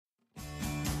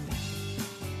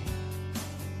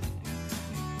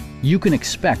You can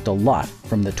expect a lot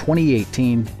from the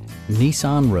 2018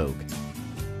 Nissan Rogue.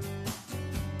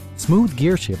 Smooth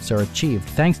gear shifts are achieved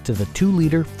thanks to the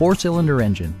 2-liter 4-cylinder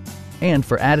engine. And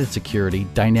for added security,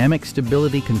 dynamic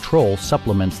stability control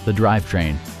supplements the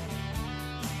drivetrain.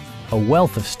 A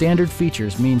wealth of standard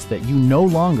features means that you no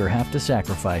longer have to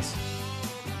sacrifice,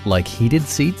 like heated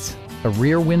seats, a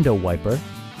rear window wiper,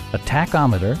 a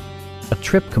tachometer, a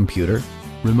trip computer,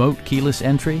 remote keyless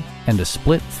entry, and a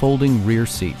split folding rear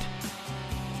seat.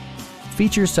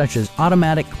 Features such as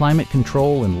automatic climate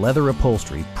control and leather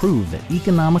upholstery prove that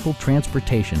economical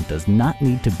transportation does not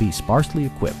need to be sparsely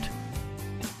equipped.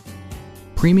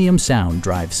 Premium sound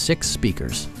drives 6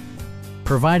 speakers,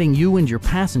 providing you and your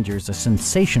passengers a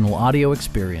sensational audio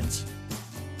experience.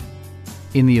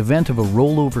 In the event of a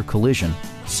rollover collision,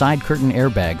 side curtain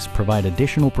airbags provide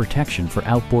additional protection for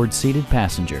outboard seated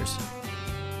passengers.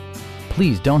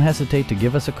 Please don't hesitate to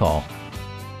give us a call.